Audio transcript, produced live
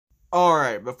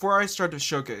Alright, before I start to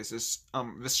showcase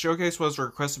this showcase was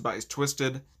requested by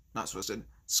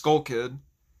Skull Kid.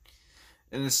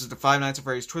 And this is the Five Nights at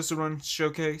Freddy's Twisted one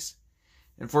showcase.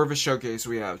 And for this showcase,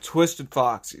 we have Twisted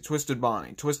Foxy, Twisted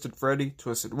Bonnie, Twisted Freddy,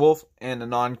 Twisted Wolf, and a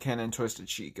non-canon Twisted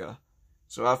Chica.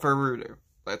 So without further ado,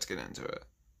 let's get into it.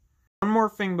 One more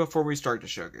thing before we start the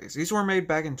showcase. These were made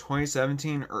back in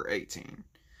 2017 or 18.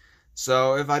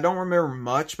 So if I don't remember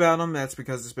much about them, that's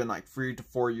because it's been like 3 to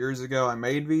 4 years ago I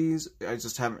made these. I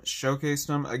just haven't showcased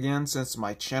them again since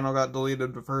my channel got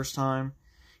deleted the first time.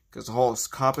 Because the whole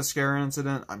Coppa Scare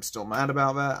incident, I'm still mad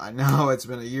about that. I know it's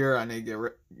been a year, I need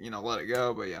to get, let it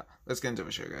go. But yeah, let's get into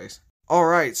the showcase.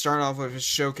 Alright, starting off with this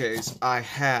showcase, I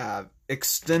have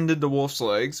extended the wolf's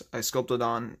legs. I sculpted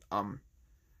on the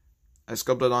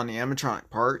animatronic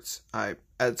parts. I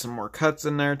added some more cuts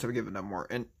in there to give it a more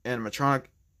animatronic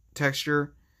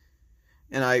texture.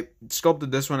 And I sculpted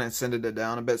this one and extended it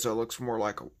down a bit so it looks more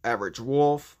like an average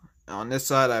wolf. On this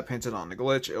side, I painted on the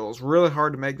glitch. It was really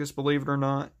hard to make this, believe it or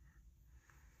not.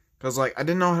 Because, I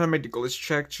didn't know how to make the glitch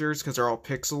textures because they're all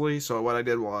pixely. So what I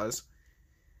did was,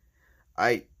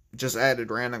 I just added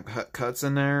random cuts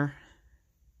in there.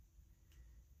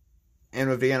 And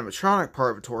with the animatronic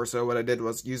part of the torso, what I did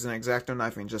was use an X-Acto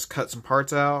knife and just cut some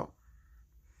parts out.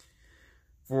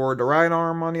 For the right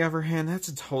arm, on the other hand, that's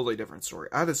a totally different story.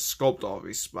 I had to sculpt all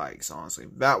these spikes, honestly.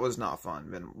 That was not fun.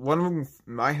 Then one of them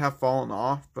might have fallen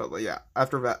off, but yeah,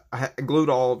 after that, I glued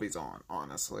all of these on,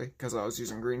 honestly, because I was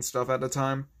using green stuff at the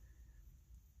time.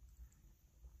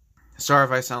 Sorry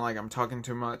if I sound like I'm talking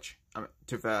too much. I'm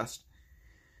too fast.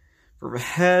 For the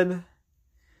head,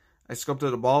 I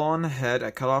sculpted a ball on the head. I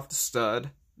cut off the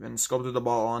stud, then sculpted the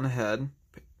ball on the head.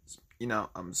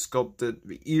 Sculpted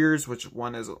the ears, which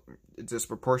one is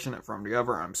disproportionate from the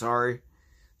other. I'm sorry.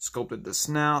 Sculpted the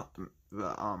snout,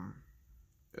 the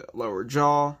lower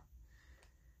jaw.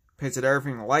 Painted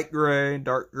everything light gray,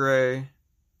 dark gray,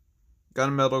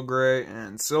 gunmetal gray,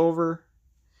 and silver.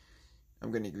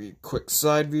 I'm going to give you a quick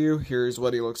side view. Here's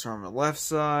what he looks from the left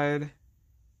side.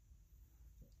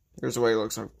 Here's what he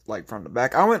looks like from the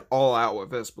back. I went all out with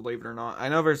this, believe it or not. I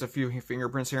know there's a few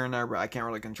fingerprints here and there, but I can't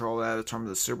really control that. It's from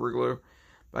the super glue.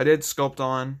 But I did sculpt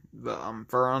on the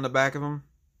fur on the back of him.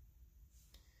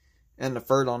 And the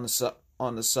fur on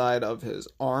the side of his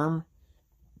arm.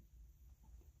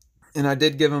 And I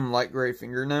did give him light gray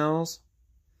fingernails.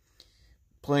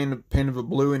 Painted the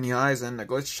blue in the eyes and the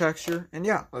glitch texture. And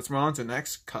yeah, let's move on to the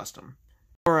next custom.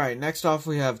 Alright, next off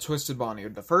we have Twisted Bonnie.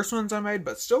 The first ones I made,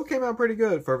 but still came out pretty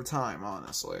good for the time,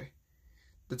 honestly.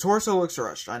 The torso looks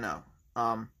rushed, I know.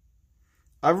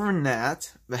 Other than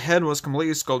that, the head was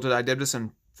completely sculpted. I did this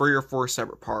in 3 or 4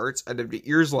 separate parts. I did the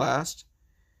ears last,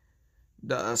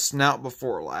 the snout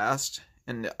before last,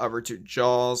 and the other 2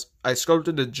 jaws. I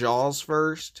sculpted the jaws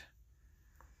first.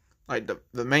 Like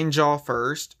the main jaw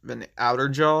first, then the outer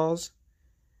jaws,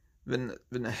 then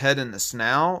the head and the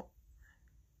snout.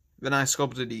 Then I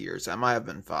sculpted the ears. That might have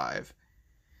been 5.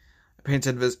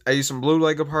 I used some blue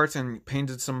Lego parts and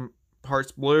painted some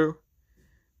parts blue.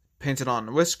 Painted on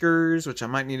the whiskers, which I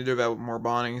might need to do that with more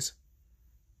Bonnies.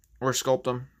 Or sculpt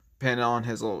them. Painted on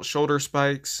his little shoulder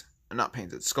spikes. Not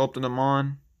painted, sculpted them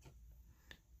on.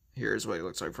 Here's what he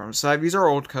looks like from the side. These are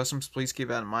old customs, please keep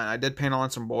that in mind. I did paint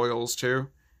on some boils too.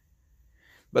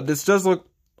 But this does look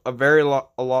a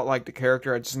lot like the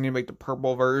character. I just need to make the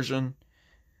purple version.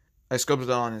 I sculpted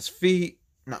it on his feet.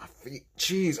 Not feet.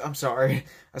 Jeez, I'm sorry.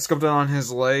 I sculpted it on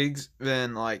his legs.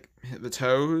 Then, the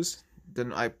toes.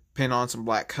 Then I painted on some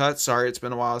black cuts. Sorry, it's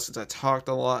been a while since I talked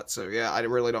a lot. So, yeah, I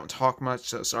really don't talk much.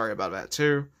 So, sorry about that,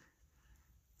 too.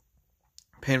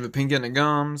 Painted the pink in the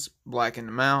gums. Black in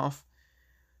the mouth.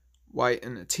 White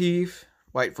in the teeth.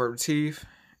 White for the teeth.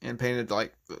 And painted,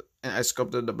 and I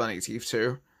sculpted the bunny teeth,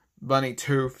 too. Bunny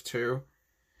tooth, too.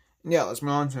 And yeah, let's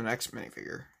move on to the next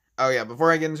minifigure. Oh yeah,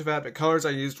 before I get into that, the colors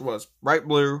I used was bright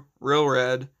blue, real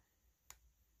red,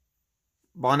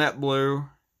 bonnet blue,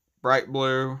 bright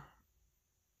blue,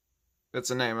 that's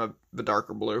the name of the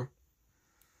darker blue,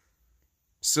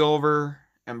 silver,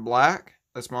 and black.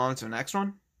 Let's move on to the next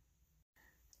one.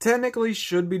 Technically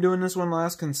should be doing this one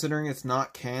last considering it's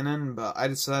not canon, but I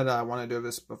decided I want to do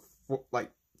this before,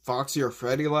 Foxy or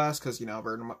Freddy last, because,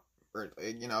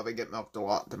 they get milked a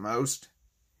lot the most.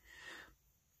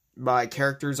 By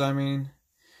characters, I mean.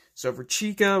 So for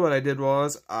Chica, what I did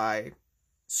was I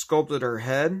sculpted her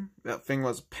head. That thing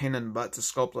was a pain in the butt to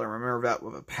sculpt. I remember that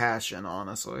with a passion,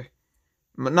 honestly.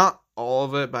 But not all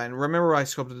of it, but I remember I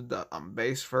sculpted the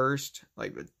base first,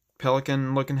 like the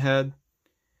pelican-looking head.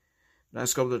 And I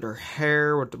sculpted her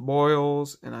hair with the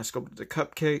boils, and I sculpted the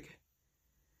cupcake.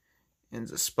 And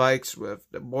the spikes with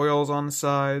the boils on the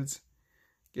sides.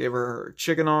 Gave her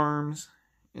chicken arms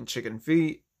and chicken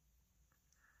feet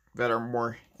that are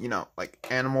more, like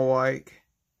animal-like.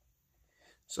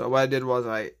 So what I did was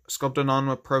I sculpted on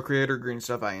with Procreator green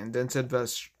stuff. I indented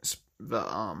the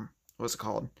what's it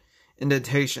called?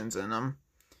 Indentations in them.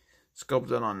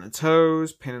 Sculpted on the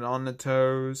toes, painted on the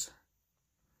toes.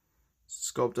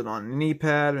 Sculpted on the knee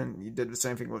pad, and you did the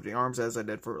same thing with the arms as I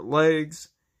did for the legs.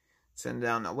 Send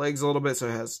down the legs a little bit so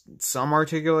it has some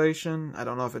articulation. I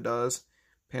don't know if it does.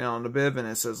 Painted on the bib, and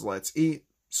it says "Let's eat."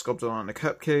 Sculpted on the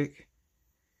cupcake.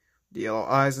 The yellow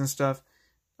eyes and stuff.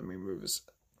 Let me move this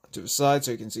to the side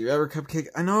so you can see every cupcake.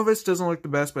 I know this doesn't look the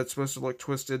best, but it's supposed to look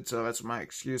twisted, so that's my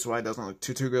excuse why it doesn't look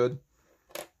too good.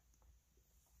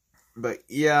 But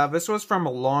yeah, this was from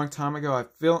a long time ago. I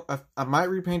feel I might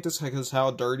repaint this because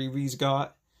how dirty these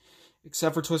got.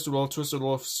 Except for Twisted Wolf. Twisted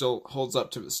Wolf still holds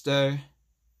up to this day.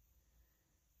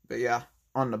 But yeah,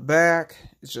 on the back,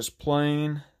 it's just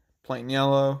plain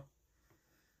yellow.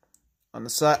 On the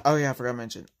side, oh yeah, I forgot to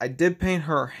mention, I did paint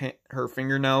her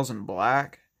fingernails in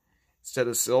black instead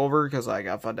of silver because I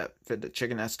thought that fit the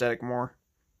chicken aesthetic more.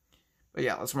 But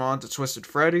yeah, let's move on to Twisted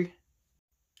Freddy.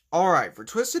 Alright, for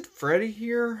Twisted Freddy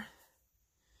here,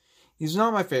 he's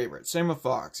not my favorite. Same with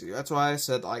Foxy. That's why I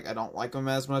said, I don't like him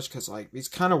as much, because, these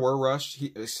kind of were rushed.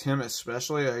 Him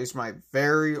especially. He's my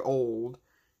very old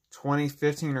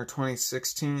 2015 or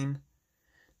 2016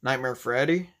 Nightmare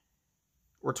Freddy.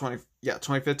 Or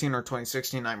 2015 or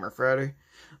 2016 Nightmare Freddy. It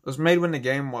was made when the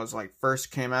game was, first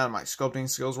came out, and my sculpting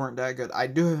skills weren't that good. I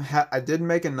did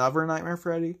make another Nightmare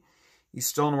Freddy. He's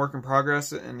still in work in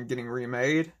progress and getting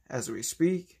remade as we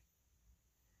speak.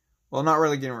 Well, not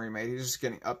really getting remade. He's just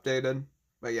getting updated.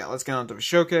 But yeah, let's get on to the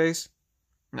showcase.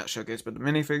 Not showcase, but the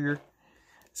minifigure.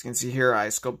 As you can see here, I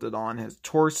sculpted on his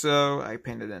torso. I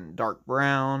painted in dark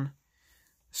brown.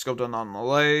 Sculpted on the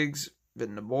legs.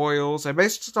 Then the boils. I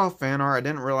based it off fan art. I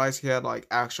didn't realize he had,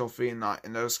 actual feet and not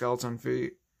endoskeleton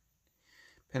feet.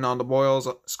 Painted on the boils.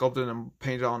 Sculpted and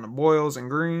painted on the boils in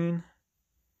green.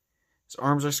 His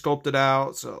arms are sculpted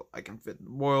out so I can fit the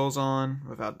boils on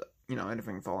without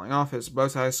anything falling off. His bow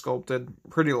tie is sculpted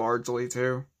pretty largely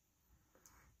too.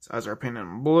 His eyes are painted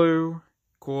in blue,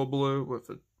 cool blue with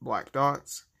the black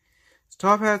dots. His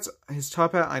top hat,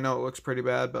 I know it looks pretty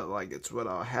bad, but it's what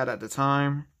I had at the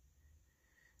time.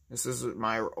 This is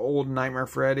my old Nightmare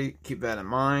Freddy. Keep that in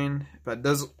mind. But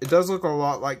it does look a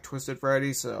lot like Twisted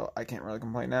Freddy, so I can't really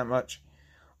complain that much.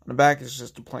 On the back, it's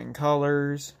just the plain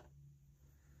colors.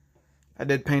 I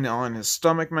did paint it on his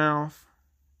stomach mouth,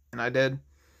 and I did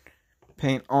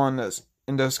paint on this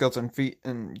endoskeleton feet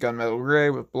in gunmetal gray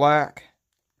with black.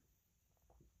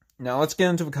 Now let's get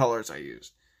into the colors I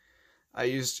used. I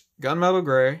used gunmetal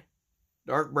gray,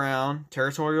 dark brown,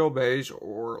 territorial beige,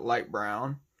 or light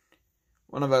brown.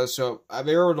 One of those. So I've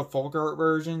arrowed a folk art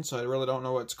version, so I really don't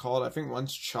know what it's called. I think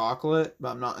one's chocolate, but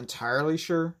I'm not entirely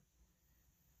sure.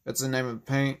 That's the name of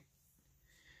the paint.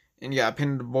 And yeah, I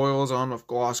painted the boils on with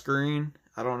gloss green.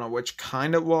 I don't know which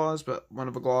kind it was, but one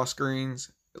of the gloss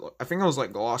greens. I think it was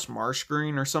gloss marsh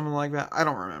green or something like that. I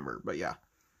don't remember, but yeah.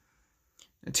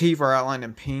 The teeth are outlined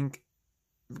in pink.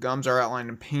 The gums are outlined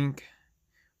in pink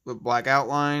with black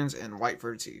outlines and white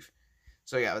for the teeth.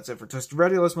 So yeah, that's it for Twisted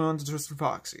Freddy. Let's move on to Twisted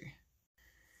Foxy.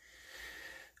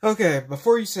 Okay,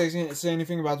 before you say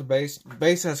anything about the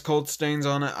base has cold stains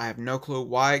on it. I have no clue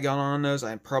why it got on those.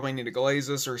 I probably need to glaze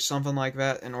this or something like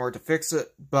that in order to fix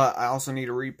it. But I also need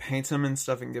to repaint them and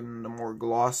stuff and give them the more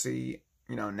glossy,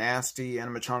 nasty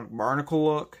animatronic barnacle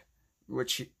look,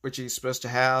 which he's supposed to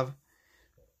have.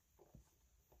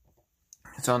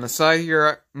 It's on the side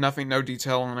here, no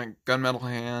detail on it, gunmetal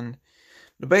hand.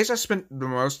 The base I spent the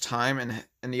most time,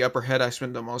 and the upper head I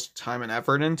spent the most time and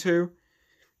effort into.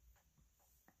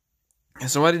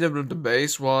 So what I did with the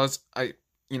base was, this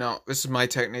is my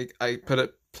technique. I put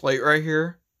a plate right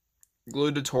here,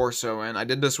 glued the torso in. I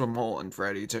did this with Molten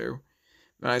Freddy too.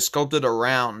 And I sculpted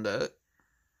around it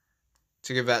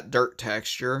to give that dirt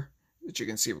texture that you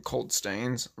can see with cold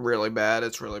stains. Really bad.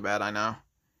 It's really bad, I know.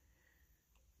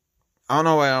 I don't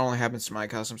know why it only happens to my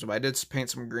customs, but I did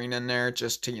paint some green in there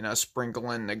just to,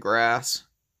 sprinkle in the grass.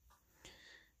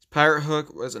 His pirate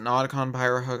hook was a Nauticon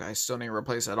pirate hook. I still need to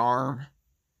replace that arm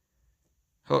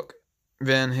hook.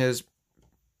 Then his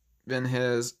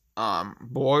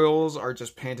boils are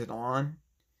just painted on.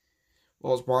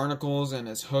 Well, his barnacles and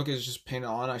his hook is just painted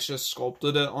on. I should have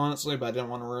sculpted it, honestly, but I didn't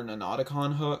want to ruin a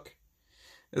Nauticon hook.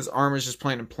 His arm is just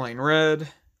plain red.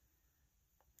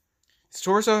 His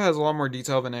torso has a lot more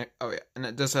detail than it. Oh yeah, and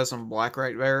it does have some black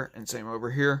right there, and same over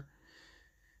here.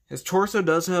 His torso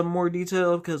does have more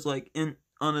detail because,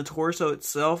 on the torso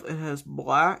itself, it has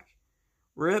black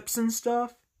rips and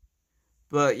stuff.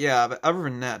 But yeah, but other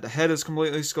than that, the head is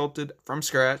completely sculpted from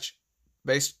scratch.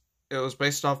 It was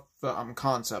based off the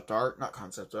concept art, not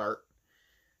concept art.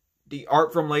 The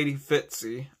art from Lady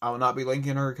Fitzy. I will not be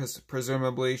linking her because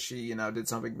presumably she, did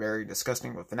something very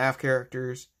disgusting with Fnaf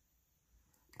characters.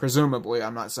 Presumably,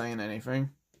 I'm not saying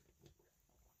anything.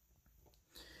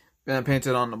 Then I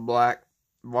painted on the black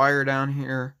wire down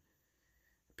here.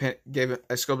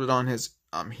 I sculpted on his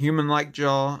human-like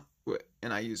jaw,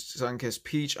 and I used Sunkissed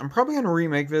Peach. I'm probably going to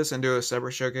remake this and do a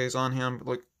separate showcase on him.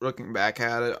 Looking back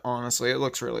at it, honestly, it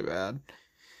looks really bad.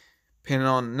 Painted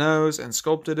on the nose and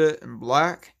sculpted it in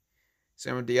black.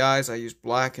 Same with the eyes, I used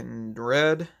black and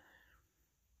red.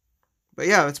 But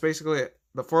yeah, that's basically it.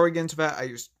 Before we get into that, I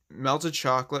used melted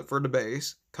chocolate for the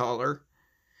base color.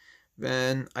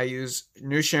 Then I used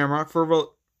new shamrock for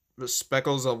the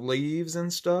speckles of leaves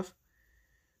and stuff.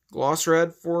 Gloss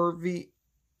red for the,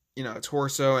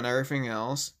 torso and everything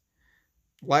else.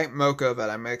 Light mocha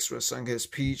that I mixed with Sunkissed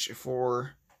Peach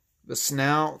for the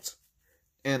snout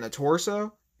and the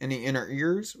torso and the inner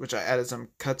ears, which I added some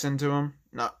cuts into them.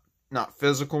 Not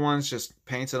physical ones, just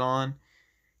painted on.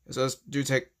 Because those do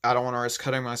take, I don't want to risk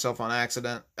cutting myself on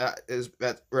accident.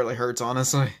 That really hurts,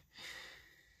 honestly.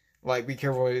 Be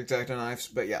careful with X-Acto knives.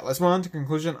 But yeah, let's move on to the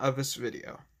conclusion of this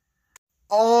video.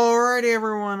 Alrighty,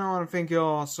 everyone. I want to thank you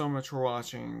all so much for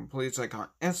watching. Please like,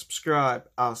 comment, and subscribe.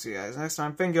 I'll see you guys next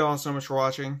time. Thank you all so much for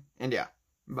watching. And yeah,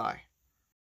 bye.